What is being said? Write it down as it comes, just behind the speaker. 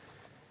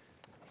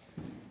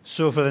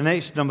So for the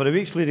next number of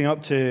weeks leading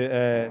up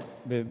to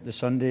the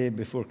Sunday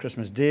before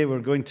Christmas Day, we're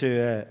going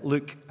to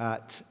look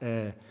at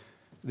the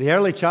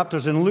early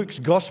chapters in Luke's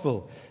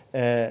Gospel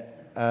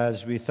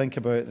as we think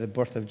about the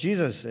birth of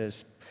Jesus.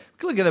 We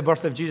can look at the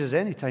birth of Jesus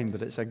any time,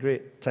 but it's a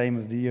great time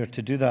of the year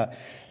to do that.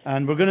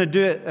 And we're going to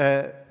do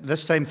it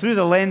this time through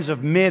the lens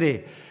of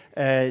Mary,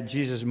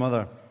 Jesus'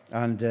 mother.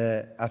 And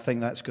I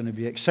think that's going to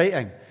be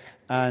exciting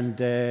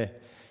and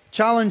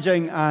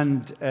challenging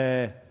and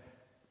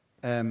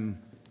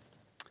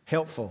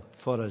helpful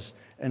for us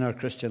in our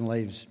Christian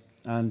lives.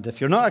 And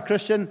if you're not a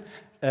Christian,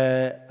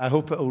 I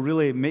hope it will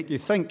really make you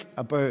think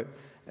about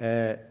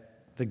the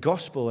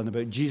gospel and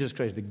about Jesus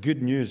Christ, the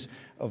good news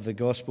of the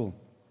gospel.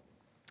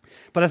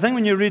 But I think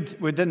when you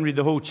read, we didn't read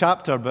the whole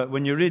chapter, but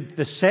when you read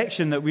the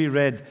section that we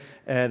read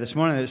this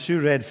morning, that Sue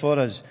read for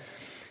us,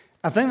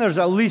 I think there's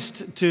at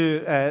least to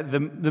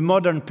the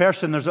modern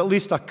person, there's at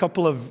least a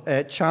couple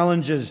of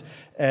challenges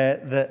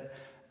that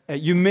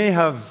you may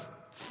have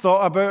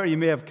thought about or you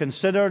may have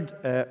considered,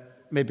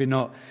 maybe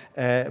not.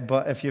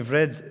 But if you've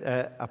read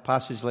a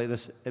passage like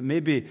this, it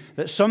may be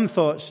that some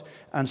thoughts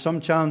and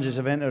some challenges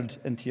have entered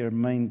into your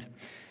mind.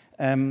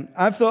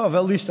 I've thought of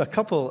at least a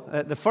couple.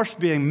 The first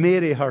being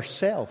Mary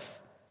herself.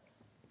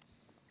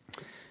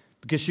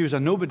 Because she was a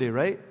nobody,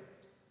 right?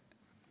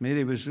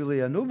 Mary was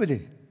really a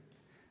nobody.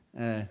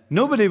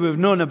 Nobody would have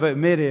known about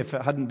Mary if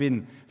it hadn't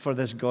been for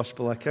this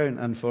gospel account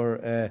and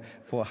for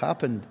what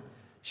happened.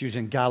 She was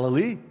in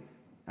Galilee,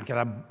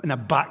 in a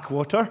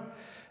backwater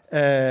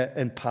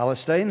in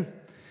Palestine.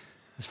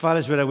 As far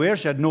as we're aware,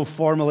 she had no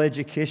formal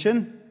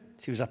education.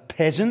 She was a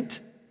peasant.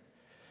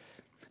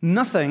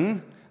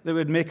 Nothing that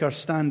would make her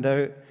stand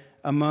out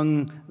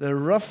among the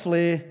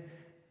roughly,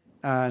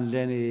 and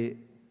any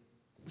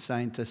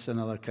scientists and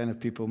other kind of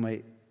people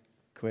might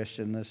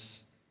question this,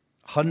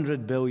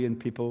 100 billion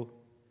people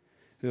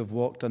who have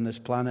walked on this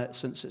planet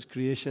since its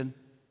creation.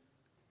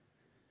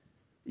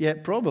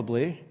 Yet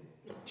probably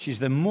she's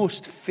the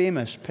most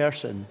famous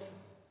person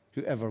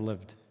who ever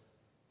lived,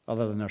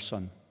 other than her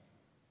son.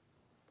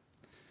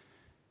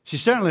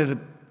 She's certainly,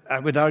 I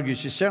would argue,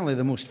 she's certainly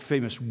the most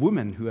famous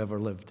woman who ever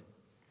lived.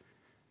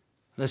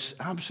 This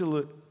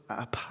absolute,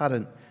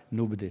 apparent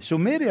nobody. So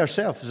Mary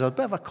herself is a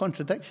bit of a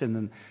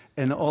contradiction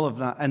in all of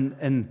that, and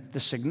in the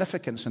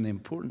significance and the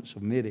importance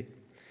of Mary.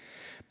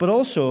 But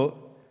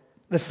also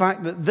the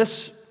fact that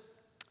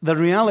the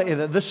reality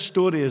that this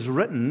story is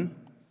written,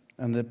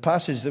 and the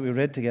passage that we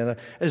read together,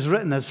 is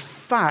written as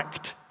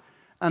fact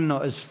and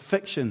not as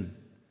fiction.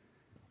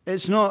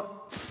 It's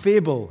not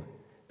fable.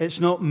 It's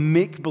not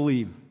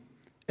make-believe.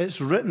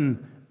 It's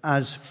written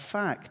as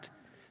fact.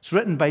 It's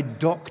written by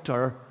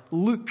Dr.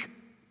 Luke,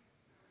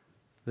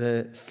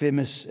 the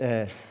famous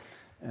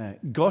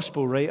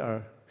gospel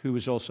writer who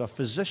was also a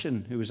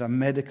physician, who was a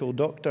medical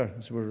doctor,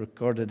 as we're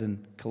recorded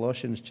in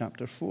Colossians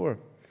chapter 4.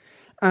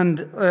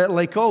 And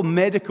like all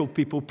medical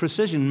people,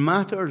 precision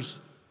matters.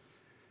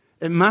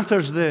 It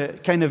matters the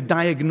kind of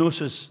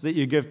diagnosis that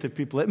you give to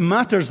people. It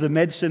matters the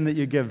medicine that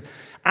you give.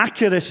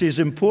 Accuracy is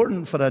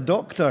important for a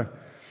doctor.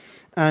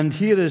 And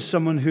here is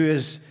someone who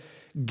is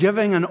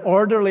giving an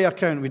orderly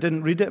account. We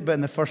didn't read it, but in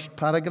the first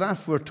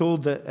paragraph, we're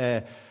told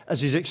that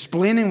as he's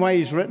explaining why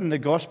he's written the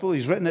gospel,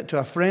 he's written it to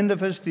a friend of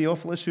his,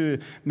 Theophilus, who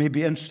may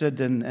be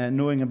interested in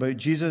knowing about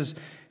Jesus.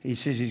 He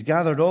says he's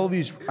gathered all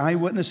these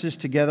eyewitnesses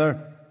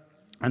together,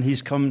 and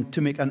he's come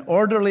to make an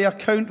orderly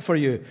account for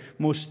you,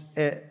 most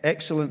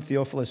excellent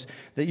Theophilus,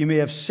 that you may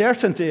have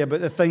certainty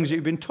about the things that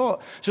you've been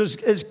taught. So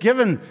it's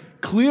given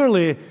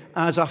clearly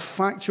as a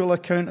factual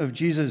account of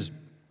Jesus.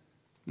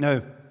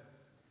 Now,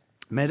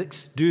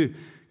 medics do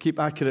keep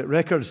accurate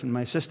records, and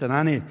my sister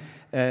Annie,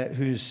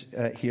 who's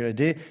here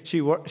today,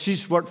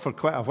 she's worked for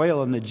quite a while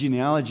on the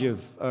genealogy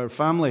of our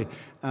family,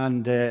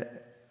 and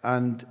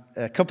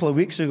a couple of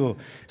weeks ago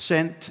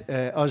sent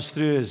us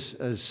through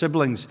as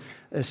siblings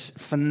this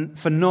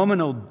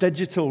phenomenal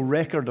digital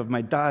record of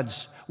my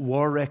dad's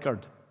war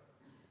record.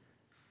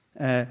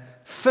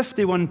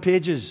 51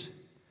 pages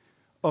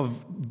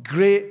of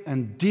great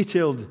and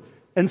detailed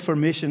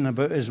information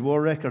about his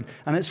war record.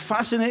 And it's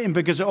fascinating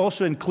because it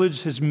also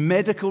includes his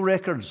medical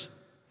records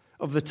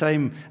of the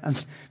time.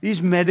 And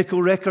these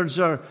medical records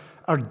are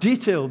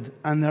detailed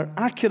and they're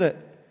accurate.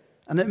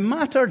 And it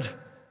mattered.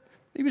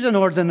 He was an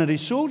ordinary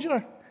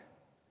soldier.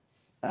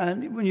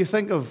 And when you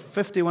think of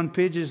 51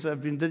 pages that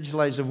have been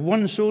digitalized of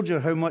one soldier,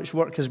 how much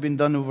work has been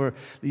done over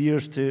the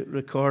years to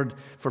record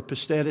for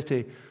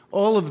posterity,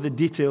 all of the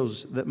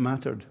details that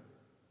mattered.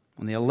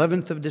 On the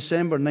 11th of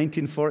December,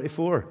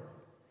 1944,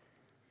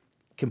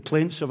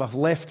 complaints of a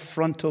left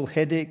frontal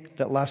headache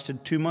that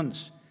lasted 2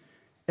 months,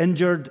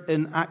 injured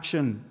in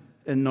action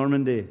in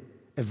Normandy,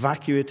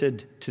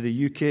 evacuated to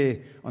the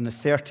UK on the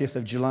 30th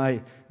of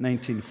July,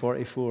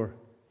 1944.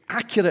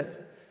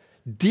 Accurate,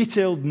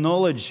 detailed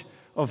knowledge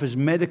of his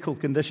medical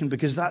condition,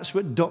 because that's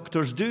what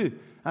doctors do.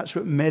 That's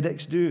what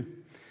medics do.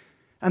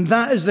 And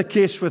that is the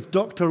case with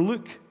Dr.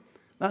 Luke.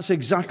 That's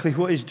exactly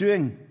what he's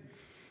doing.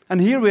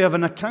 And here we have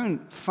an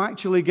account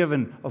factually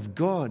given of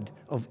God,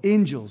 of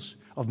angels,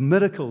 of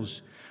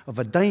miracles, of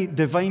a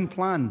divine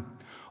plan,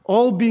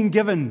 all being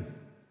given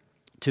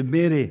to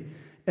Mary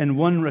in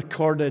one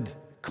recorded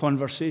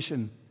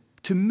conversation.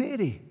 To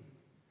Mary.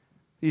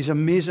 These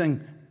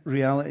amazing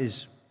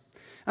realities.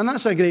 And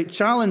that's a great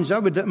challenge. I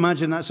would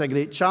imagine that's a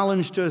great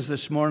challenge to us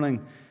this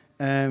morning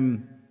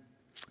in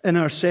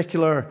our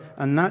secular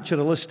and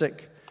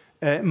naturalistic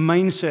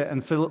mindset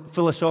and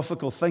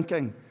philosophical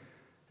thinking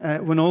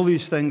when all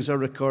these things are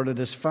recorded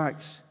as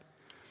facts.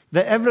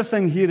 That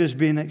everything here is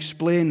being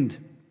explained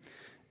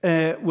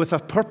with a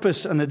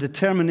purpose and a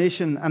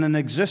determination and an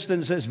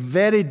existence that's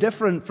very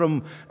different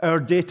from our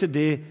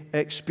day-to-day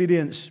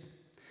experience.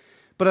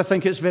 But I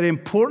think it's very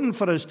important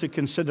for us to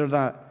consider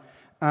that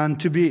and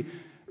to be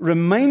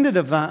reminded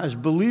of that as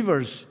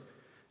believers,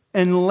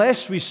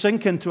 unless we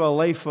sink into a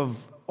life of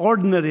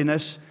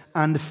ordinariness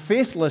and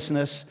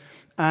faithlessness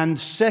and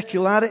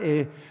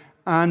secularity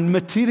and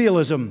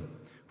materialism,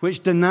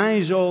 which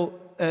denies all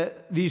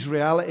these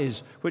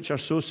realities which are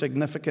so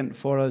significant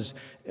for us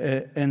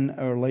in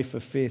our life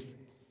of faith.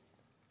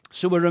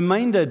 So we're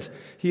reminded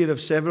here of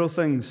several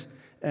things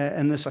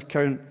in this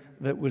account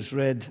that was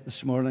read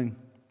this morning.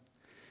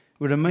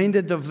 We're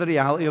reminded of the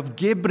reality of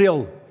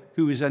Gabriel,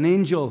 who is an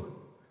angel.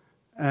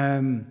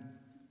 And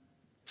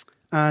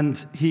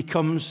he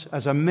comes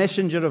as a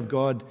messenger of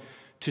God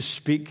to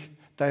speak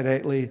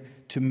directly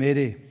to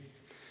Mary.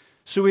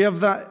 So we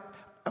have that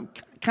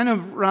kind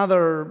of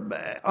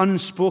rather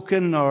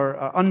unspoken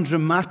or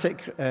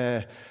undramatic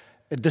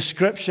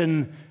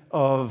description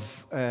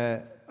of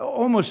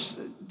almost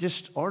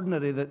just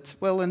ordinary that,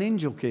 well, an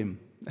angel came.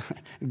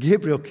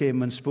 Gabriel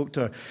came and spoke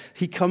to her.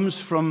 He comes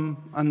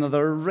from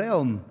another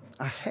realm,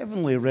 a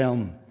heavenly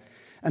realm.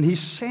 And he's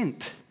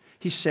sent.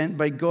 He's sent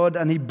by God,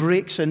 and he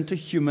breaks into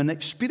human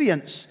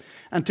experience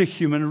and to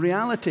human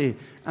reality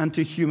and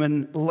to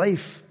human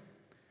life,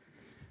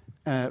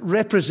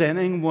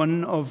 representing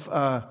one of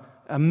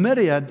a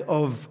myriad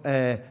of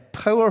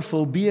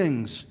powerful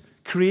beings,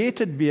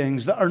 created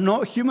beings that are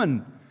not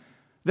human,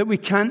 that we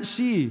can't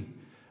see,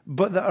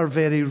 but that are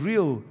very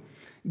real.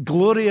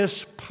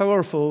 Glorious,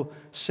 powerful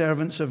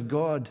servants of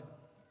God.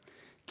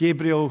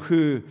 Gabriel,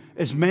 who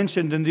is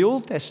mentioned in the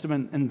Old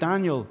Testament in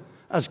Daniel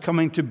as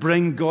coming to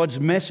bring God's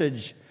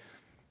message,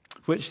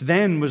 which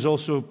then was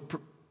also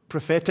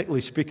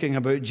prophetically speaking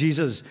about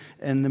Jesus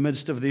in the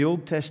midst of the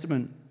Old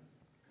Testament.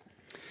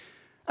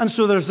 And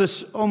so there's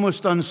this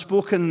almost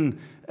unspoken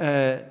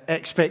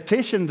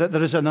expectation that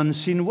there is an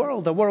unseen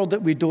world, a world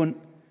that we don't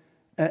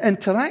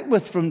interact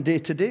with from day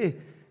to day,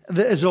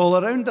 that is all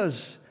around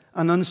us,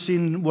 an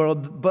unseen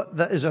world, but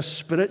that is a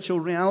spiritual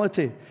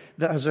reality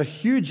that has a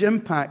huge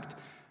impact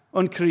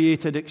on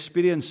created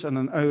experience and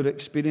on our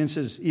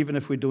experiences, even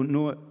if we don't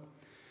know it.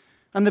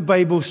 And the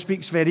Bible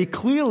speaks very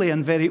clearly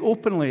and very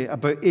openly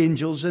about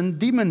angels and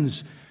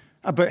demons,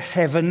 about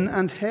heaven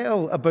and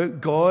hell,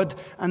 about God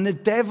and the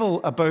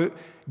devil, about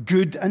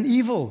good and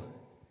evil.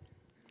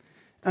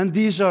 And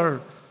these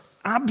are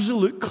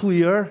absolute,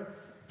 clear,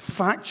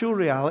 factual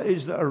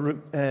realities that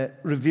are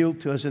revealed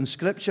to us in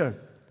Scripture.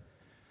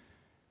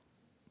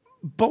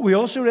 But we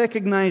also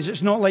recognize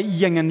it's not like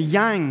yin and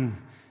yang.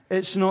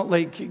 It's not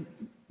like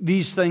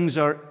these things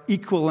are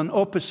equal and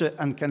opposite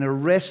and kind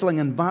of wrestling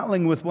and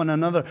battling with one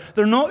another.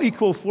 They're not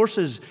equal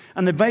forces,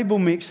 and the Bible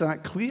makes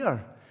that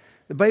clear.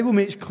 The Bible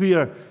makes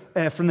clear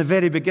from the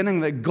very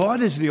beginning that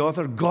God is the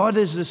author, God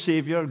is the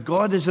Savior,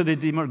 God is the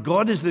Redeemer,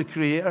 God is the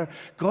Creator,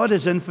 God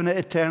is infinite,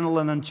 eternal,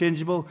 and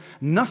unchangeable.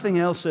 Nothing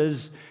else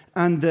is.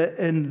 And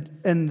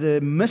in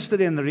the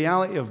mystery and the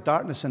reality of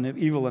darkness and of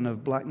evil and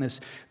of blackness,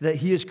 that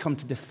He has come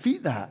to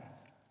defeat that.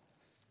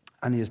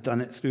 And He has done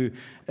it through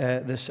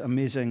this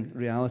amazing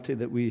reality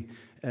that we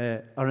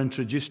are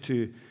introduced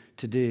to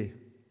today.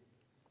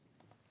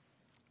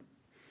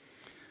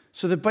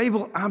 So the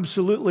Bible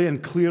absolutely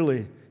and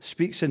clearly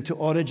speaks into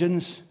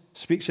origins,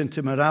 speaks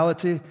into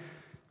morality,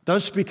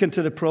 does speak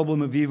into the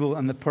problem of evil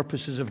and the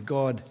purposes of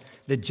God.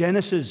 The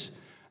genesis,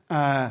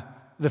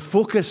 the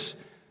focus,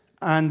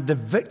 and the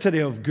victory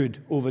of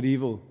good over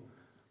evil,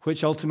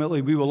 which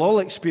ultimately we will all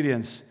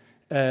experience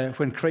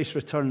when Christ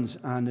returns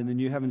and in the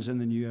new heavens and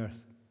the new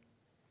earth,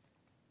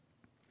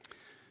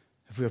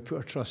 if we have put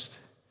our trust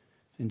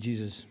in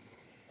Jesus.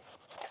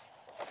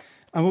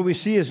 And what we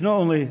see is not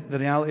only the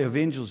reality of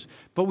angels,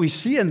 but we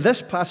see in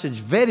this passage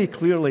very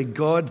clearly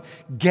God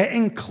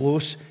getting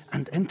close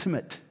and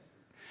intimate.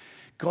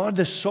 God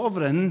the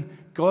sovereign,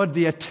 God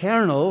the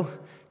eternal,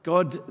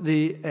 God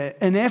the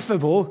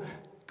ineffable,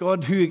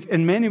 God who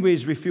in many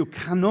ways we feel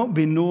cannot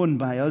be known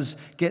by us,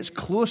 gets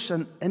close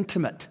and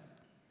intimate.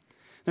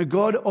 Now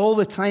God all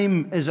the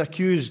time is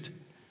accused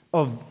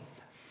of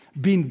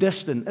being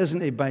distant,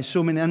 isn't He, by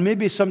so many, and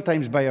maybe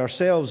sometimes by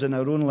ourselves in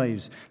our own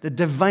lives. The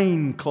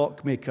divine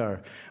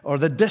clockmaker, or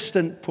the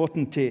distant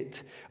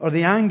potentate, or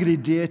the angry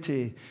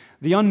deity,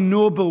 the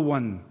unknowable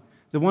one,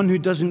 the one who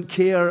doesn't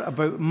care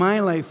about my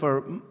life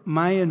or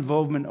my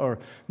involvement or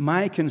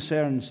my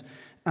concerns,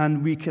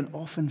 and we can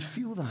often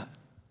feel that.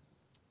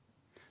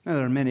 Now,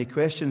 there are many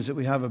questions that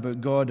we have about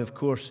God, of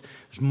course.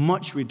 There's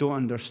much we don't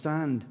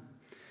understand,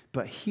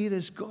 but here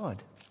is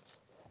God.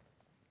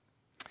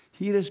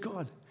 Here is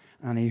God.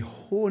 and he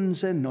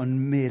hones in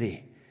on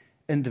Mary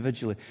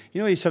individually.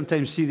 You know, you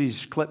sometimes see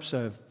these clips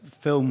of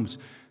film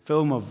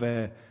of,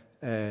 I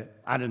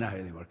don't know how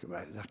they work,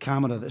 a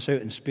camera that's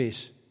out in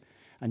space,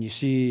 and you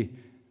see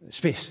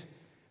space,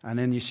 and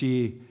then you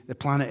see the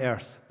planet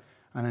Earth,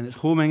 and then it's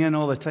homing in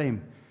all the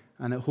time,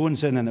 and it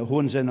hones in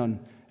on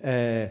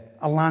a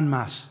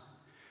landmass,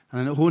 and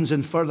then it hones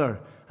in further,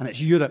 and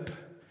it's Europe,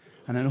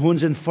 and then it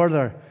hones in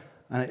further,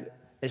 and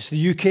it's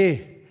the UK,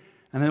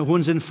 and then it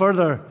hones in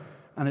further,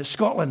 and it's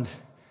Scotland,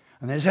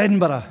 and then it's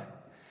Edinburgh,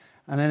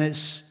 and then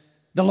it's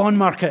the Lawn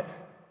Market,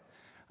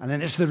 and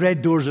then it's the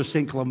Red Doors of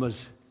St.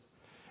 Columba's.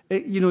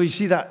 You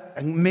see that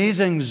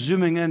amazing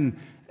zooming in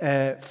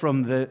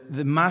from the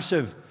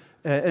massive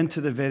into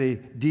the very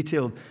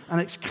detailed.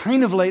 And it's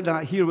kind of like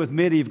that here with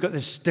Mary. You've got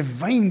this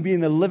divine being,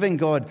 the living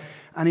God,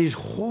 and he's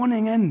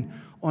honing in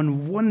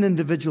on one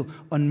individual,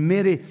 on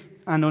Mary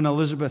and on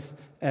Elizabeth,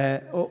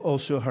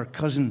 also her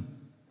cousin.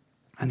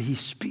 And he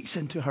speaks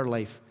into her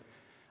life,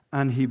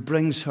 and he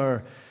brings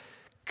her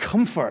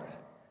comfort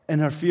in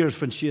her fears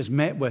when she is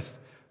met with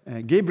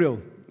Gabriel.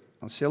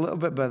 I'll say a little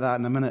bit about that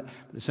in a minute,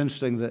 but it's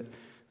interesting that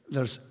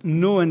there's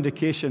no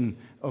indication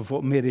of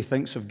what Mary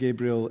thinks of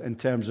Gabriel in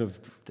terms of,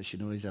 does she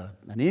know he's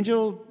an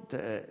angel?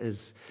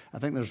 I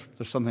think there's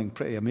something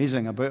pretty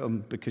amazing about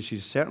him, because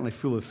she's certainly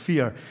full of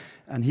fear.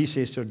 And he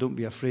says to her, don't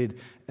be afraid.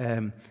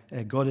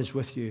 God is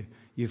with you.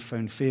 You've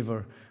found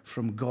favor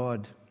from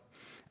God.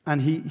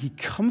 And he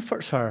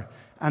comforts her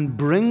and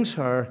brings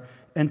her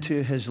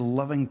into his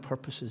loving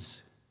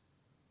purposes.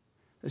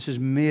 This is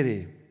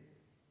Mary.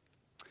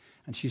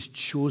 And she's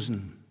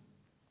chosen.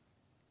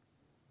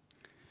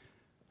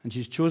 And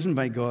she's chosen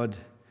by God,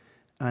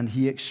 and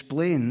he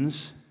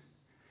explains,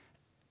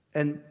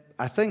 and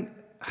I think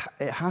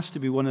it has to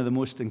be one of the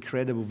most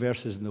incredible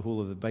verses in the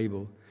whole of the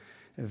Bible,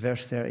 in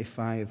verse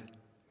 35.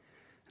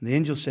 And the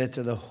angel said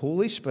to her, the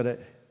Holy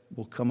Spirit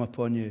will come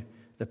upon you.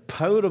 The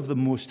power of the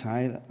Most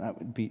High, that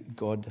would be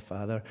God the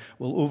Father,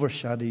 will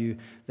overshadow you.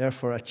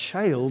 Therefore, a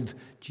child,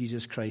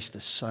 Jesus Christ,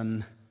 the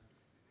Son,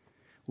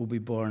 will be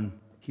born.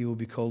 He will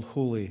be called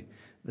Holy,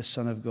 the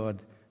Son of God.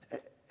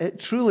 It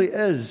truly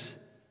is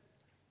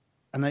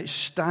an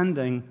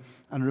outstanding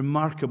and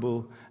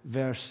remarkable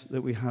verse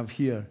that we have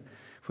here,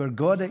 where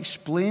God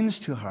explains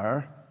to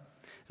her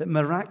that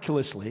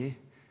miraculously,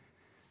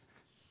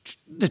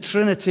 the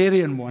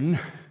Trinitarian one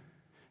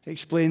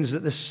explains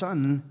that the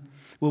Son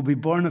will be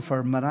born of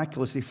her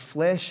miraculously,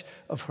 flesh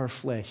of her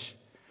flesh.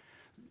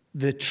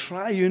 The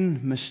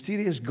triune,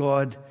 mysterious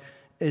God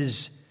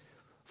is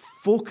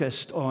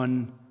focused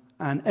on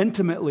and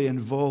intimately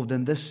involved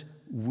in this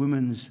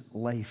woman's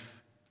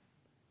life,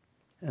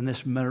 in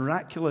this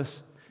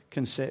miraculous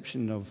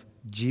conception of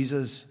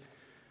Jesus,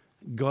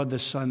 God the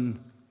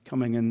Son,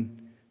 coming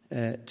in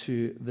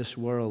to this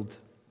world.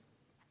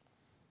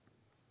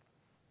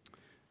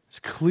 It's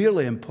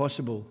clearly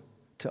impossible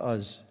to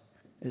us.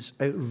 It's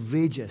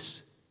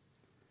outrageous,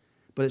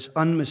 but it's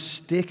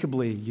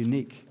unmistakably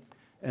unique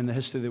in the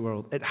history of the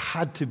world. It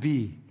had to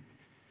be.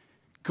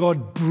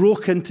 God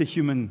broke into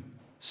human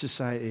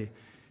society.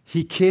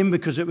 He came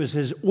because it was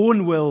his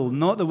own will,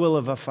 not the will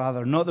of a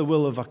father, not the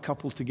will of a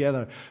couple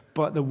together,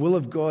 but the will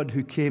of God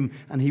who came,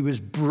 and he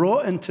was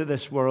brought into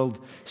this world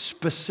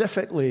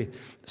specifically,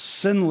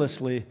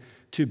 sinlessly,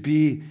 to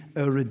be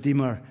our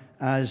Redeemer,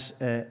 as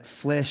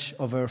flesh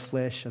of our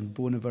flesh and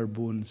bone of our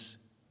bones.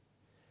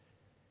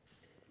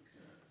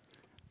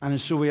 And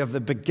so we have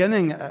the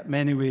beginning, in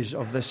many ways,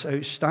 of this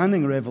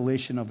outstanding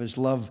revelation of his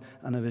love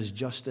and of his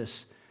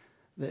justice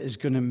that is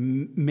going to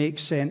make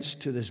sense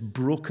to this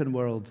broken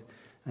world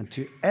and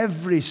to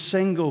every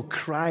single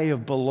cry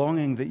of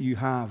belonging that you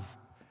have,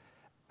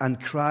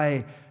 and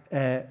cry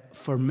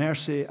for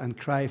mercy, and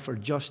cry for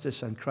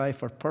justice, and cry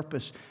for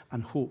purpose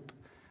and hope.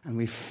 And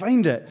we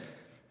find it.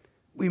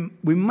 We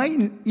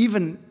mightn't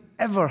even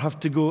ever have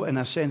to go, in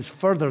a sense,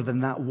 further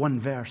than that one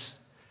verse,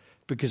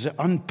 because it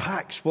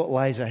unpacks what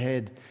lies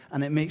ahead,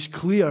 and it makes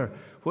clear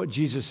what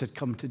Jesus had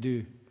come to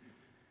do.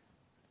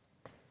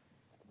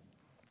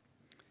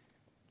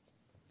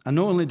 And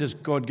not only does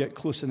God get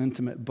close and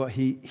intimate, but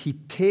he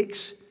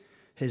takes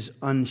his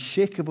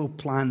unshakable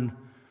plan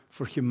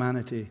for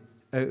humanity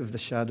out of the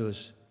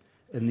shadows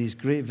in these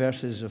great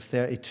verses of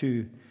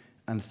 32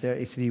 and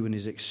 33, when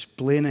he's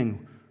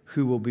explaining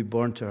who will be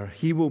born to her.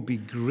 He will be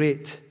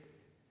great.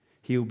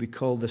 He will be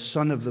called the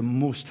Son of the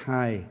Most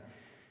High,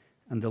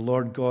 and the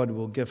Lord God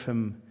will give to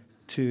him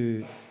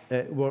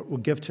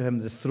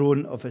the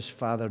throne of his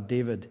father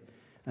David,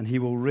 and he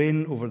will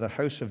reign over the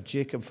house of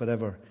Jacob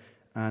forever,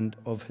 and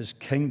of his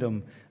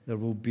kingdom there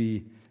will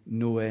be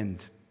no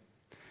end.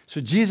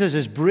 So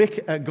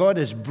God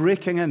is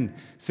breaking in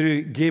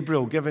through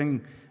Gabriel,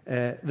 giving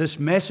this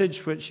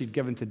message which he'd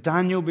given to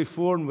Daniel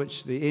before, and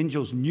which the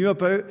angels knew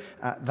about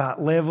at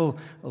that level,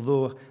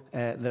 although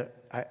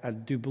I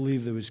do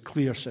believe there was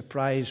clear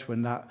surprise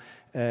when that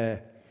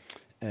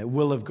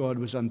will of God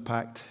was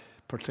unpacked,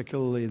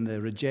 particularly in the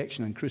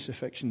rejection and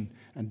crucifixion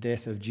and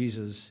death of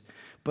Jesus.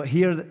 But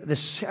here, the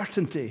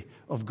certainty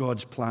of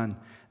God's plan,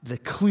 the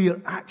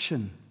clear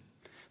action,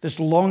 this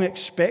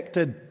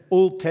long-expected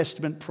Old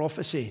Testament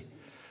prophecy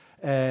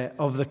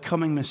of the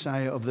coming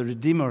Messiah, of the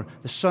Redeemer,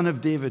 the Son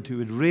of David, who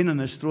would reign on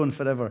his throne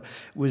forever,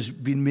 was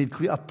being made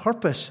clear. A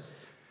purpose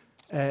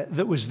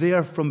that was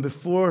there from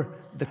before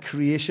the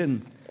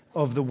creation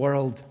of the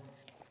world.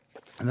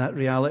 And that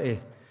reality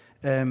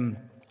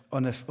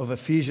of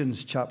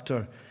Ephesians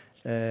chapter,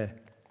 what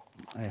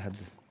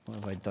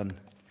have I done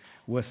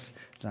with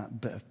that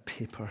bit of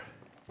paper?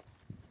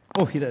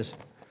 Oh, here it is.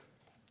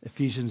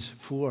 Ephesians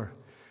 4,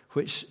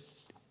 which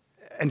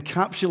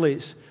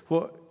encapsulates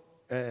what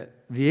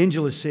the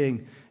angel is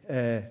saying,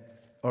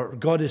 or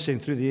God is saying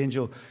through the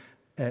angel,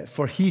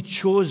 for he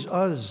chose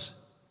us,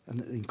 and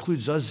it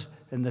includes us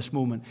in this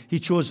moment. He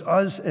chose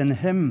us in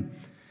him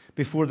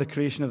before the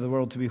creation of the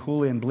world to be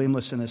holy and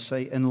blameless in his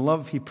sight. In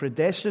love, he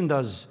predestined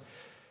us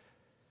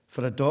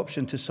for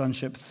adoption to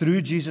sonship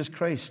through Jesus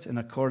Christ in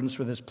accordance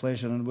with his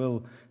pleasure and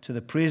will, to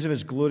the praise of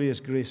his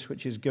glorious grace,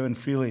 which is given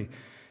freely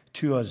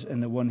to us in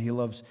the one he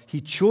loves.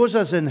 He chose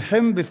us in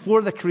him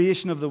before the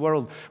creation of the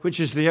world, which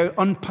is the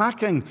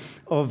unpacking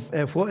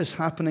of what is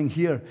happening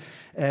here.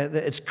 That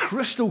it's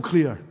crystal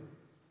clear.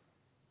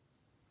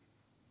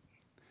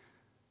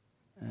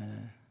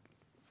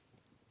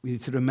 We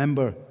need to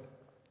remember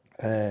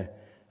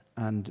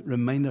and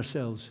remind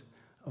ourselves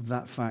of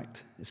that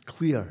fact. It's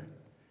clear,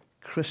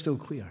 crystal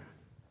clear.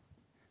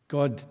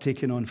 God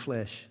taking on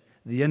flesh,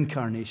 the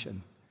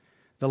incarnation,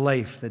 the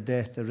life, the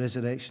death, the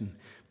resurrection,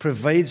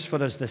 provides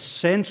for us the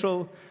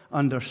central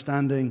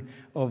understanding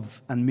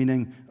of and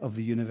meaning of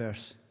the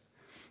universe.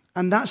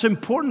 And that's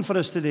important for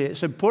us today.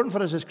 It's important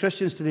for us as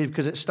Christians today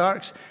because it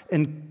starts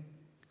in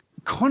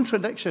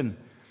contradiction,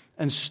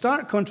 in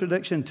stark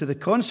contradiction to the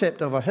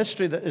concept of a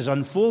history that is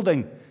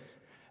unfolding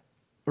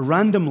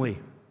randomly,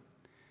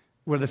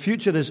 where the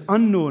future is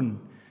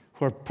unknown,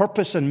 where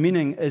purpose and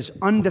meaning is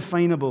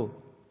undefinable,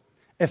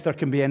 if there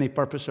can be any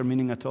purpose or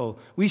meaning at all.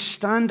 We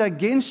stand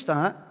against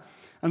that,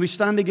 and we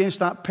stand against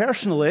that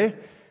personally,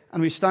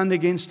 and we stand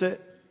against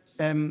it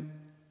in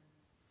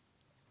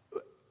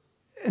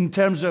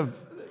terms of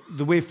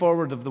the way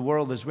forward of the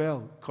world as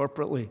well,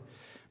 corporately.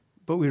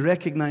 But we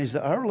recognize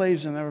that our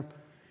lives and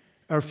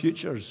our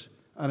futures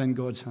are in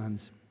God's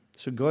hands.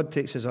 So God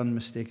takes his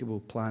unmistakable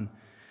plan.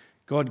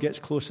 God gets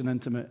close and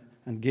intimate,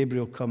 and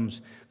Gabriel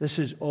comes. This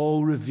is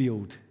all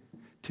revealed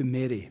to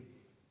Mary.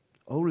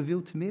 All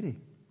revealed to Mary.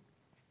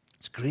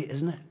 It's great,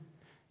 isn't it?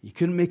 You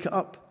couldn't make it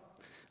up.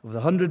 Of the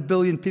 100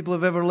 billion people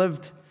who have ever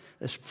lived,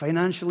 this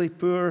financially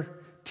poor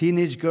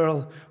teenage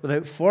girl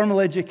without formal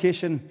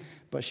education,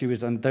 but she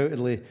was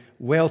undoubtedly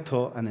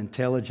well-taught and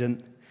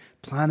intelligent,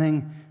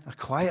 planning a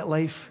quiet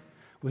life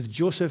with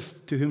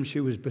Joseph, to whom she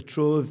was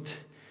betrothed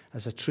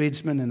as a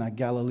tradesman in a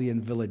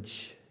Galilean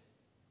village.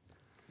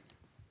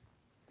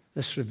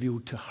 This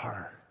revealed to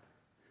her,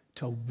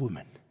 to a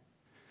woman,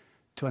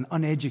 to an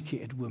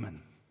uneducated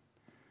woman.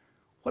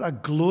 What a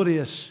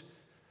glorious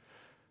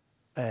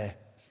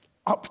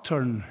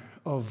upturn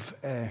of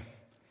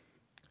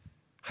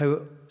how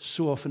it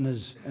so often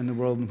is in the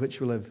world in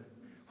which we live.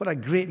 What a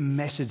great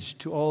message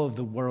to all of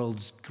the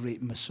world's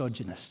great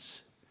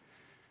misogynists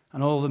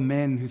and all the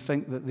men who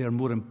think that they are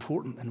more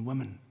important than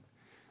women.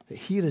 That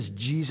here is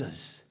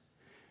Jesus.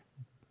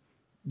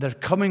 The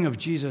coming of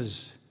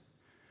Jesus,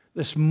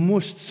 this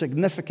most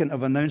significant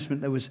of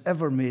announcement that was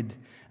ever made,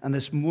 and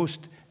this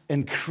most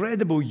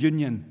incredible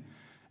union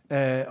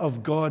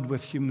of God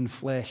with human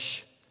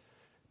flesh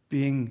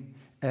being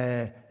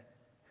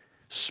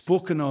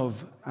spoken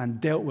of and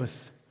dealt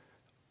with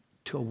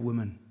to a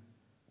woman.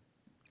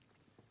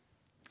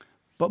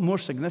 But more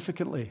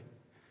significantly,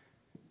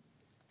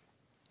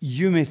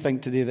 you may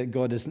think today that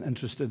God isn't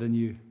interested in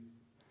you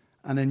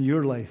and in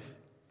your life,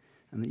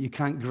 and that you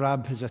can't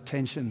grab his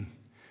attention,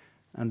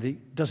 and he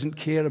doesn't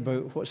care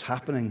about what's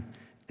happening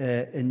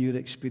in your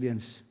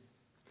experience.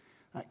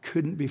 That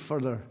couldn't be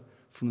further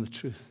from the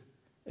truth.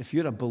 If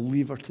you're a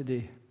believer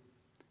today,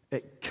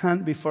 it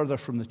can't be further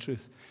from the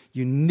truth.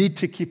 You need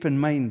to keep in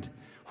mind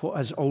what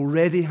has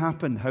already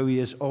happened, how he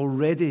has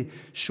already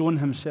shown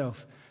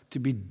himself to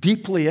be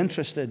deeply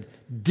interested,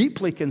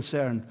 deeply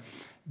concerned,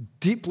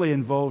 deeply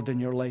involved in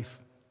your life,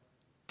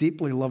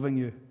 deeply loving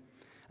you.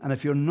 And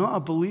if you're not a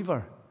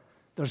believer,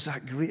 there's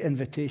that great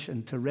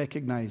invitation to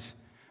recognize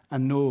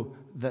and know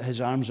that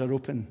his arms are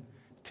open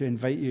to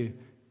invite you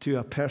to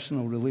a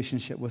personal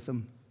relationship with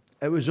him.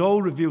 It was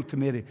all revealed to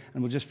Mary.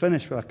 And we'll just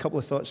finish with a couple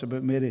of thoughts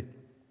about Mary.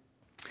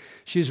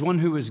 She's one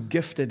who was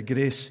gifted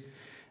grace.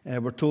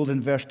 We're told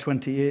in verse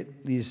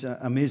 28 these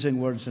amazing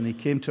words. And he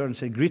came to her and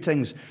said,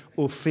 "Greetings,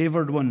 O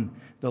favored one,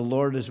 the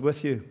Lord is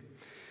with you."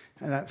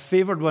 And that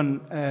favored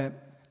one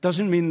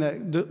doesn't mean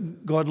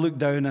that God looked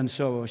down and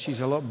saw, oh, she's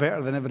a lot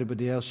better than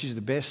everybody else. She's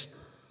the best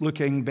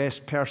looking,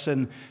 best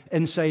person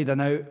inside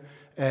and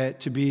out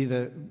to be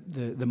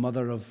the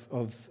mother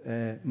of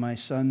my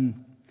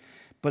son.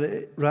 But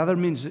it rather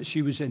means that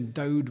she was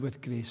endowed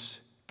with grace.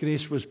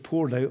 Grace was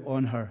poured out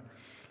on her.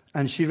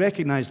 And she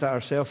recognized that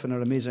herself in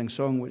her amazing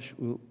song, which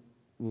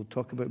we'll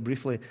talk about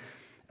briefly.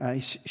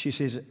 She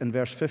says in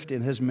verse 50,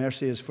 "And his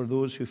mercy is for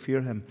those who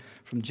fear him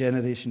from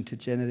generation to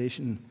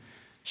generation."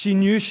 She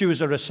knew she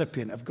was a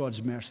recipient of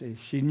God's mercy.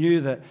 She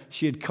knew that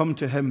she had come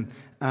to him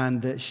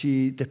and that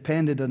she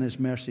depended on his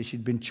mercy.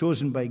 She'd been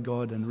chosen by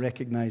God and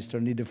recognized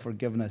her need of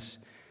forgiveness.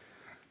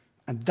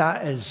 And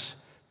that is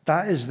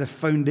the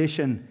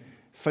foundation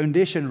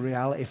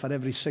reality for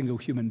every single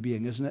human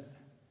being, isn't it?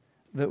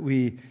 That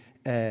we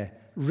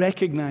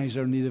recognize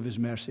our need of his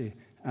mercy,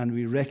 and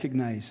we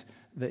recognize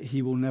that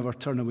he will never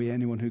turn away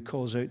anyone who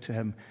calls out to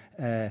him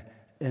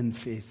in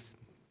faith.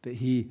 That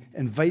he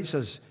invites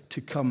us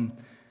to come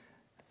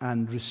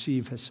and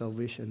receive his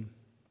salvation.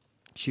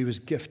 She was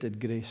gifted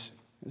grace.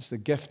 It's the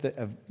gift that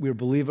we're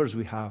believers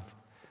we have.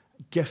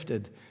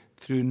 Gifted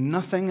through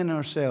nothing in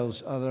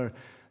ourselves other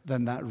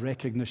than that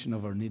recognition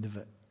of our need of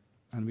it.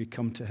 And we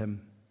come to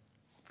him.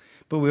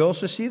 But we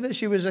also see that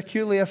she was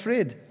acutely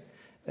afraid.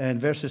 In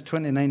verses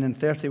 29 and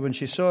 30, when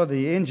she saw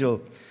the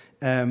angel,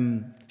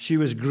 she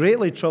was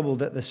greatly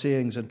troubled at the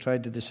sayings and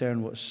tried to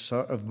discern what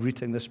sort of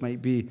greeting this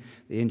might be.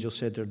 The angel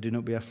said to her, "Do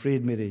not be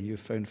afraid, Mary. You have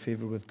found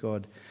favor with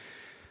God."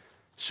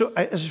 So,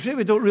 as I say,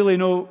 we don't really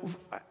know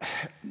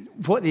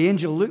what the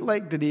angel looked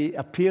like. Did he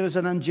appear as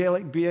an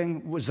angelic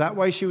being? Was that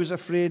why she was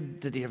afraid?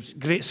 Did he have a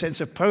great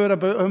sense of power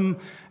about him?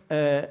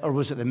 Or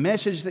was it the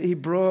message that he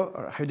brought?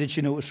 Or how did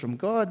she know it was from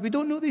God? We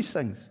don't know these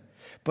things.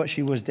 But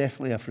she was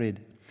definitely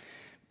afraid.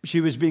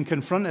 She was being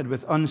confronted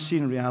with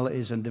unseen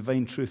realities and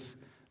divine truth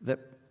that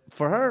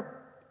for her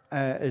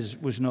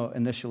was not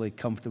initially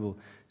comfortable.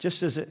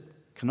 Just as it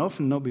can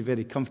often not be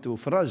very comfortable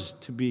for us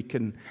to be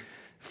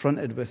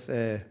confronted with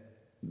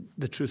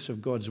the truths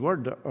of God's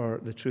word or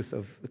the truth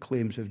of the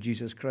claims of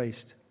Jesus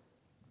Christ.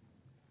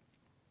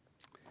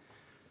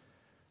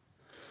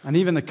 And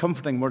even the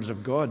comforting words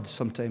of God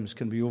sometimes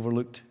can be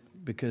overlooked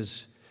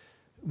because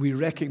we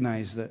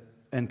recognize that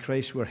in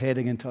Christ we're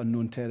heading into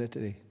unknown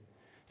territory.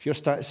 If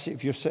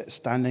you're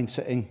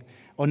sitting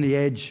on the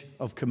edge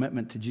of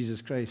commitment to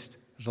Jesus Christ,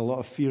 there's a lot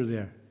of fear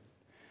there.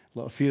 A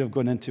lot of fear of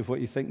going into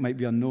what you think might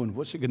be unknown.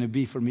 What's it going to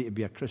be for me to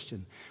be a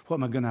Christian? What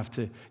am I going to have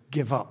to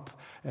give up?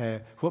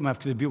 What am I going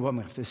to do? What am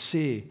I going to have to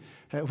say?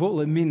 What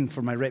will it mean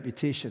for my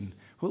reputation?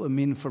 What will it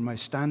mean for my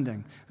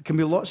standing? There can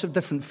be lots of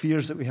different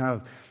fears that we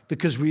have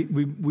because we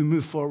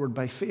move forward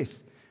by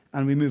faith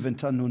and we move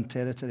into unknown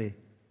territory.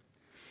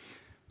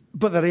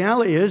 But the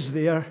reality is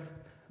there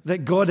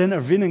that God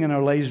intervening in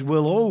our lives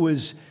will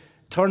always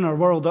turn our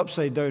world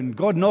upside down.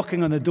 God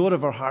knocking on the door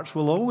of our hearts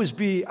will always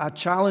be a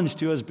challenge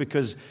to us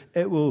because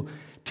it will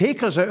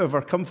take us out of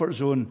our comfort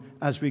zone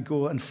as we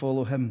go and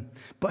follow him.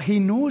 But he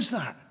knows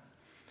that.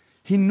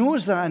 He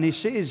knows that, and he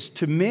says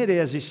to Mary,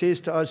 as he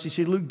says to us, he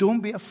says, look, don't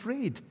be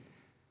afraid.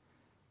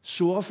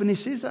 So often he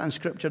says that in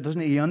Scripture,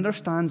 doesn't he? He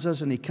understands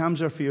us and he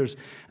calms our fears,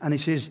 and he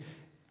says,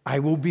 I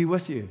will be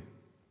with you.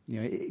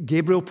 You know,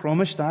 Gabriel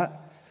promised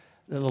that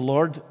the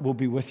Lord will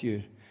be with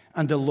you.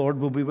 And the Lord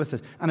will be with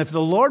us. And if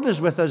the Lord is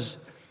with us,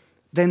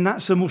 then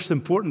that's the most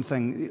important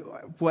thing.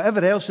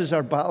 Whatever else is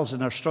our battles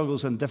and our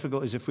struggles and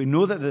difficulties, if we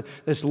know that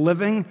this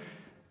living,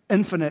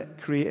 infinite,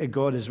 created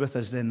God is with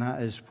us, then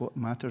that is what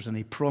matters. And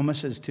he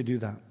promises to do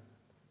that.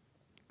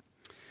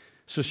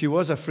 So she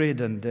was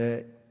afraid, and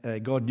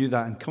God knew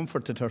that and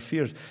comforted her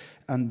fears,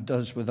 and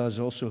does with us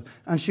also.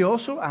 And she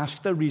also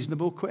asked a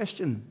reasonable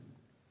question.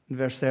 In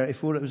verse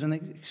 34, it was an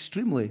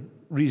extremely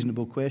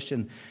reasonable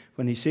question.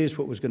 When he says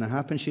what was going to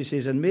happen, she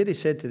says, and Mary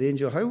said to the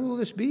angel, how will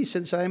this be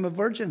since I am a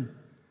virgin?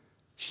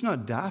 She's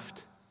not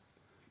daft.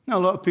 Now, a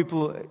lot of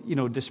people,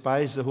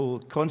 despise the whole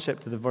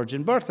concept of the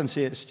virgin birth and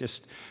say it's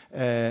just,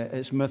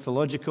 it's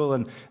mythological.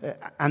 And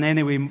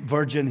anyway,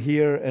 virgin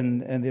here in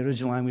the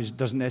original language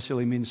doesn't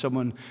necessarily mean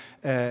someone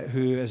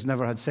who has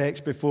never had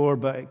sex before,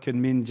 but it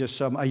can mean just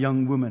a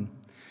young woman.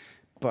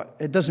 But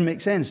it doesn't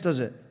make sense, does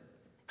it?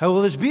 How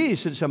will this be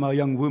since I'm a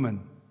young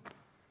woman?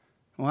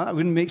 Well, that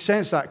wouldn't make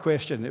sense, that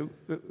question.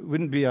 It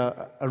wouldn't be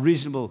a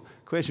reasonable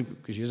question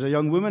because she's a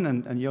young woman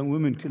and young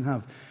women can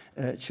have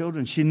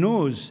children. She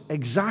knows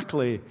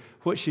exactly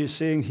what she is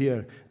saying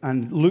here,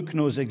 and Luke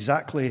knows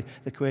exactly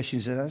the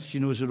questions. She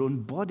knows her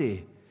own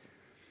body.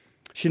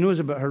 She knows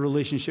about her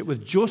relationship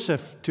with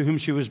Joseph, to whom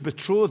she was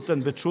betrothed,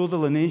 and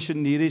betrothal in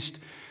ancient Near East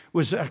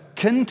was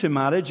akin to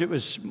marriage. It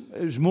was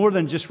more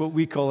than just what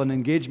we call an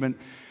engagement.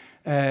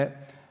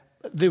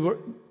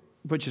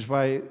 Which is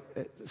why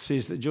it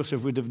says that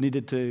Joseph would have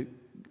needed to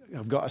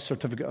have got a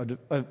certificate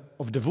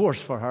of divorce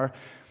for her.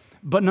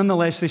 But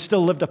nonetheless, they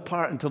still lived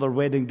apart until their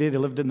wedding day. They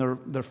lived in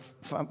their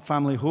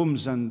family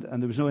homes, and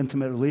there was no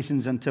intimate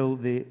relations until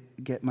they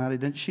get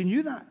married. And she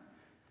knew that.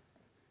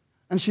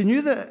 And she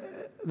knew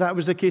that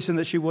was the case and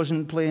that she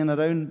wasn't playing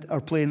around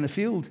or playing the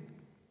field.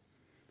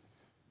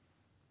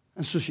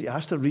 And so she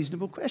asked a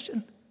reasonable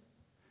question.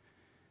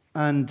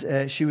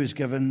 And she was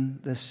given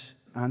this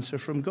answer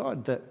from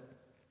God that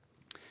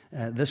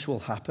this will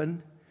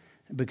happen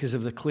because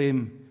of the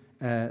claim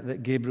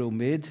that Gabriel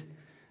made.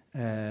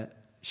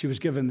 She was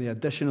given the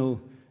additional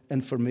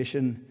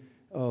information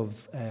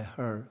of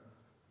her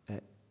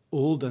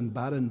old and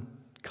barren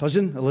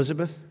cousin,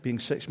 Elizabeth, being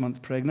 6 months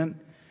pregnant.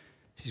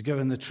 She's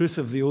given the truth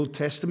of the Old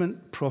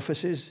Testament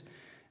prophecies,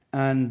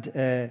 and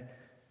it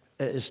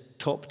is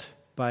topped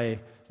by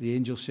the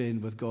angel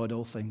saying, with God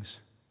all things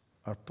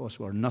are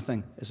possible, or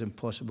nothing is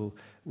impossible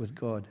with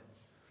God.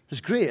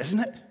 It's great, isn't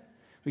it?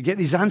 We get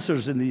these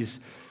answers in these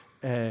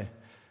to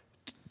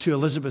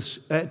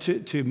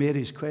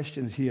Mary's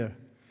questions here.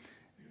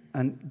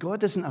 And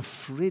God isn't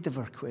afraid of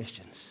our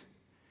questions.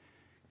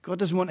 God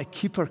doesn't want to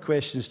keep our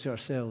questions to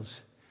ourselves.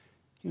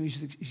 He's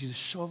the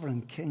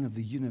sovereign king of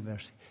the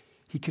universe.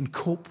 He can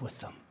cope with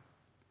them.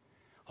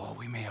 Oh,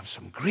 we may have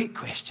some great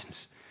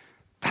questions.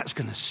 That's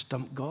going to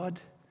stump God.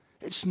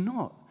 It's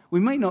not. We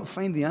might not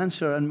find the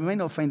answer, and we might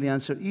not find the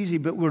answer easy,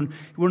 but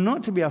we're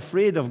not to be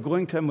afraid of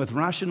going to him with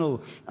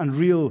rational and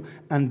real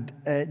and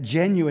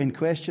genuine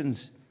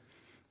questions.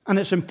 And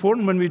it's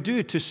important when we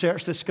do to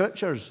search the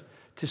Scriptures,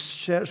 to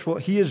search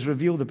what he has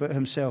revealed about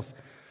himself,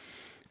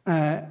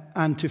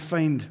 and to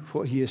find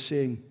what he is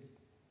saying.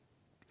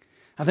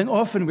 I think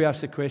often we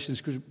ask the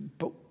questions,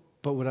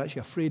 but we're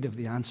actually afraid of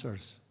the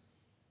answers.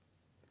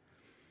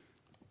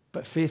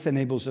 But faith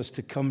enables us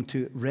to come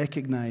to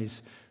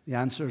recognize the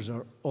answers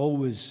are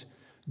always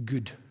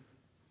good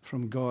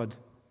from God.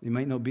 They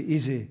might not be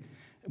easy.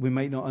 We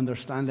might not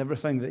understand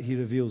everything that he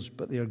reveals,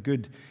 but they are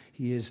good.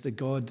 He is the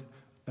God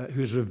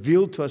who has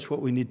revealed to us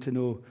what we need to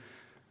know.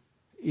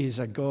 He is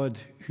a God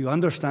who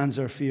understands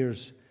our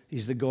fears.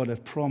 He's the God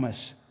of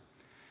promise.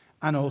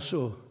 And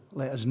also,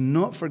 let us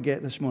not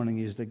forget this morning,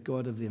 he is the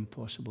God of the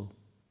impossible.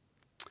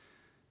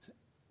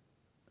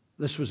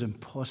 This was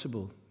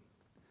impossible.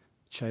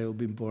 Child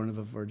being born of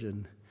a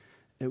virgin.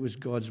 It was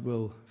God's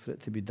will for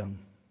it to be done.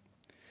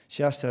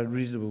 She asked her a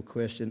reasonable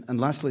question.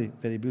 And lastly,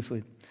 very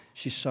briefly,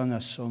 she sung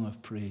a song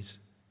of praise.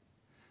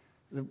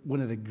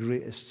 One of the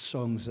greatest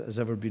songs that has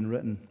ever been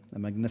written, the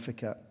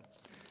Magnificat.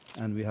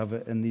 And we have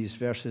it in these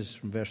verses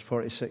from verse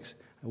 46.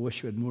 I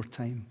wish we had more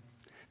time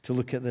to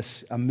look at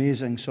this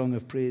amazing song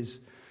of praise.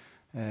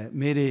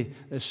 Mary,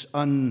 this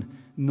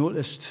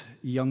unnoticed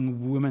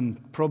young woman,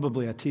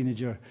 probably a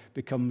teenager,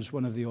 becomes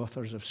one of the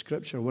authors of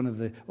Scripture, one of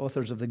the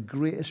authors of the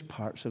greatest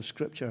parts of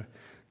Scripture,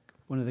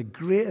 one of the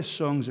greatest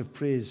songs of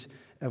praise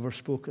ever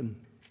spoken.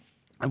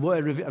 And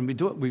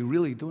we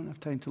really don't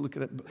have time to look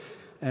at it, but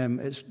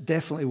it's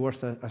definitely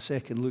worth a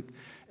second look.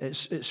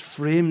 It's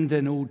framed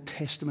in Old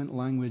Testament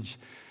language.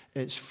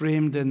 It's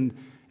framed in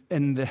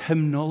the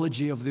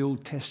hymnology of the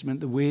Old Testament,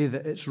 the way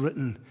that it's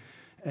written.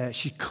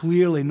 She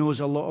clearly knows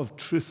a lot of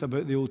truth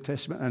about the Old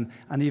Testament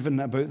and even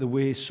about the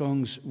way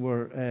songs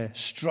were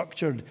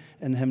structured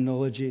in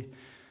hymnology.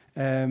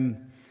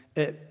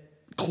 It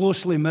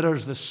closely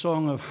mirrors the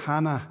song of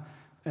Hannah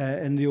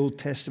in the Old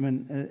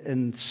Testament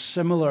in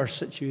similar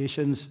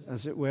situations,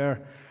 as it were.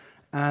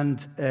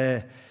 And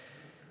it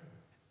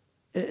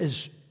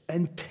is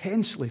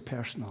intensely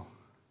personal.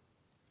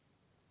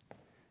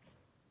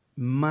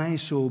 My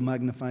soul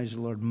magnifies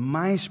the Lord.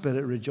 My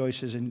spirit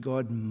rejoices in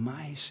God,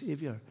 my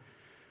Savior.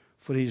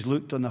 For he's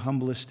looked on the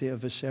humble estate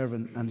of his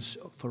servant, and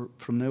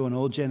from now on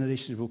all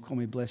generations will call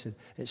me blessed.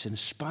 It's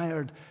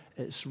inspired,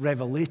 it's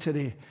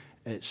revelatory,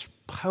 it's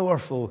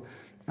powerful,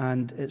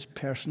 and it's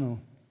personal.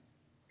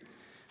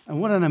 And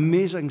what an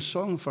amazing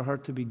song for her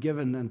to be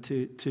given and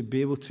to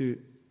be able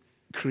to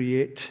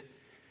create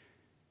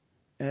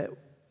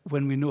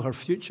when we know her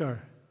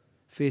future,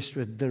 faced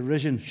with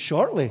derision,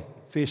 shortly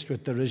faced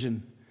with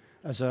derision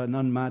as an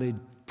unmarried,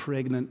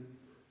 pregnant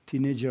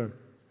teenager,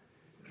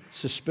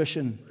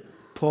 suspicion,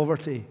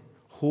 poverty,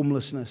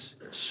 homelessness,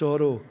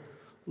 sorrow,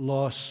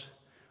 loss,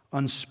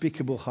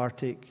 unspeakable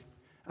heartache,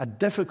 a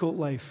difficult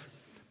life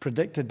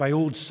predicted by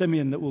old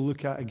Simeon that we'll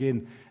look at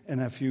again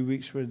in a few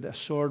weeks, where a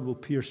sword will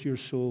pierce your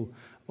soul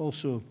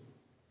also.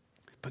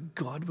 But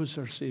God was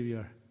her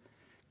Savior.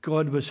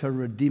 God was her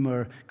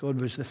Redeemer.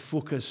 God was the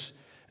focus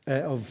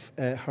of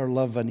her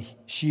love, and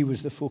she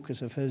was the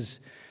focus of his.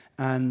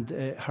 And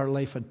her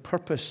life had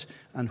purpose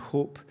and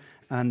hope,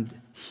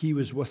 and he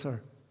was with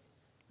her.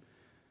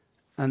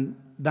 And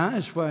that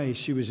is why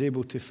she was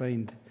able to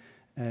find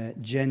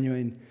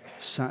genuine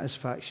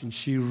satisfaction.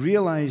 She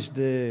realized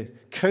the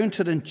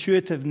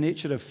counterintuitive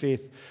nature of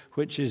faith,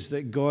 which is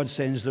that God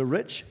sends the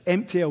rich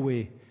empty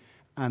away,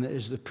 and it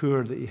is the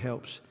poor that he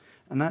helps.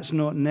 And that's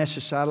not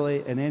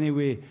necessarily in any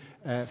way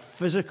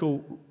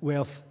physical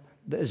wealth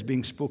that is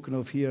being spoken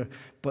of here,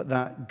 but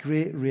that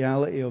great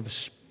reality of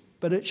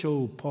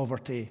spiritual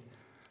poverty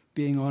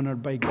being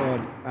honored by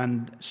God,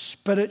 and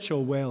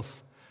spiritual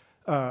wealth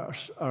are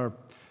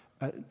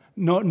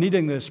not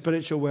needing the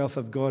spiritual wealth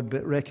of God,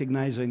 but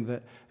recognizing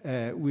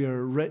that we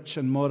are rich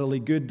and morally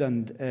good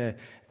and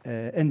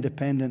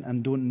independent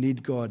and don't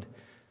need God,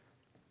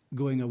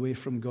 going away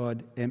from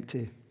God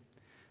empty.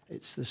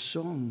 It's the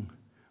song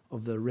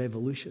of the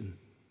revolution.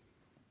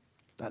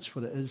 That's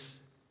what it is.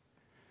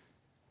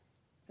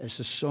 It's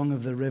a song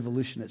of the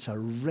revolution. It's a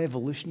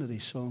revolutionary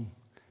song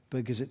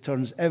because it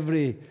turns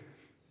every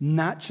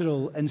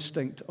natural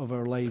instinct of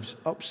our lives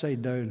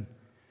upside down,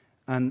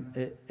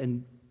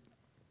 and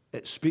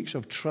it speaks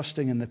of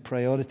trusting in the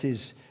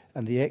priorities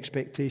and the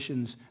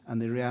expectations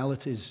and the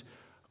realities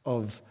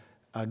of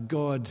a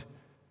God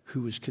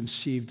who was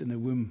conceived in the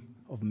womb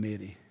of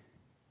Mary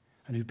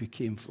and who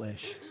became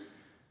flesh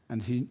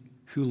and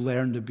who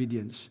learned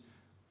obedience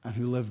and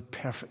who lived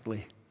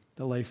perfectly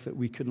the life that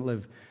we couldn't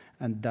live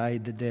and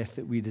died the death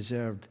that we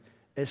deserved.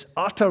 It's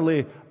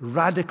utterly,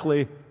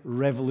 radically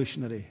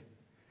revolutionary.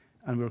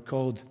 And we're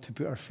called to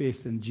put our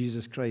faith in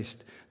Jesus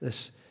Christ,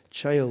 this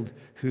child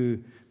who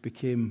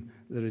became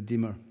the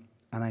Redeemer.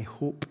 And I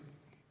hope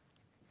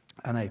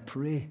and I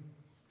pray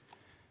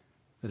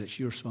that it's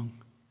your song.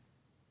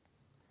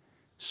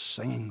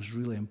 Singing's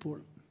really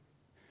important,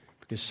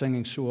 because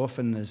singing so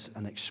often is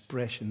an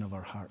expression of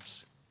our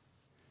hearts.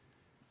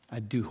 I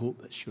do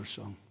hope it's your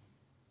song.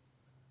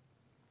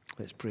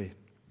 Let's pray.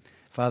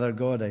 Father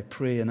God, I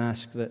pray and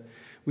ask that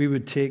we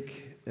would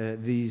take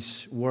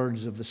these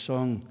words of the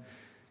song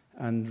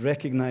and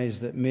recognize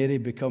that Mary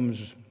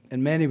becomes,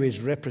 in many ways,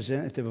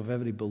 representative of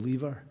every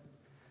believer,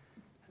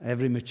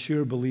 every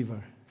mature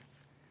believer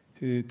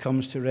who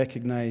comes to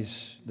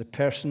recognize the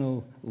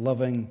personal,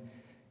 loving,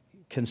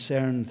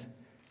 concerned,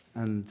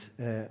 and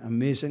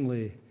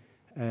amazingly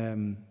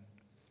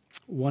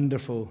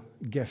wonderful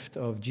gift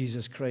of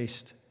Jesus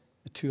Christ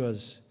to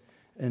us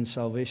in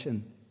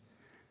salvation.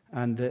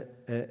 And that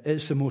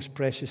it's the most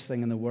precious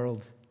thing in the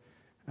world.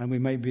 And we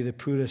might be the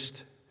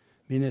poorest,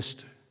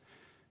 meanest,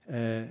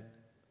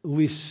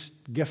 least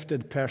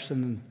gifted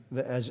person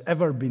that has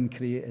ever been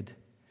created.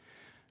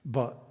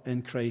 But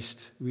in Christ,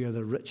 we are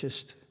the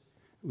richest,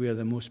 we are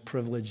the most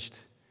privileged,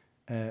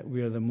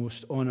 we are the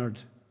most honored,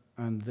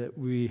 and that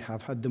we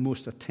have had the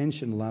most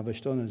attention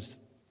lavished on us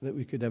that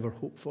we could ever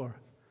hope for.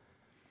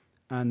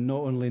 And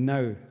not only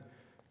now,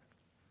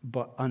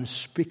 but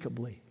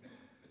unspeakably,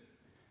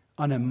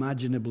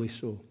 unimaginably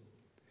so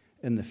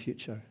in the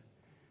future.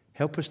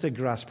 Help us to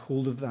grasp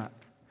hold of that,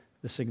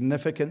 the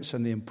significance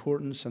and the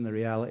importance and the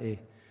reality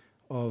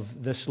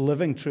of this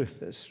living truth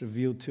that's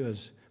revealed to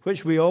us,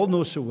 which we all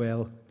know so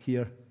well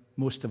here,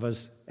 most of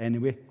us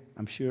anyway,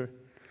 I'm sure,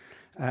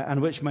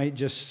 and which might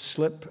just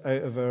slip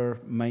out of our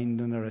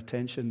mind and our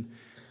attention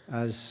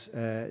as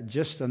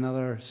just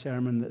another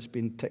sermon that's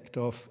been ticked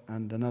off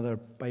and another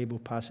Bible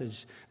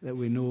passage that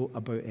we know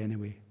about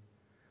anyway.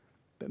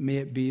 But may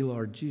it be,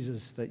 Lord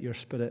Jesus, that your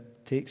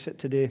Spirit takes it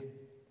today,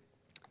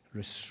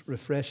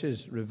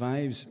 refreshes,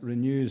 revives,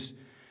 renews,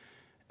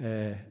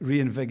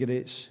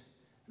 reinvigorates,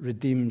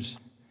 redeems,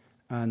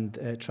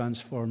 and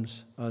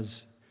transforms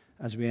us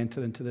as we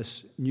enter into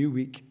this new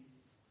week,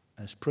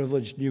 this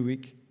privileged new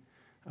week,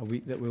 a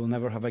week that we will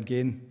never have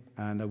again,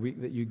 and a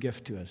week that you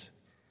gift to us.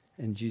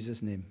 In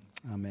Jesus' name,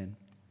 amen.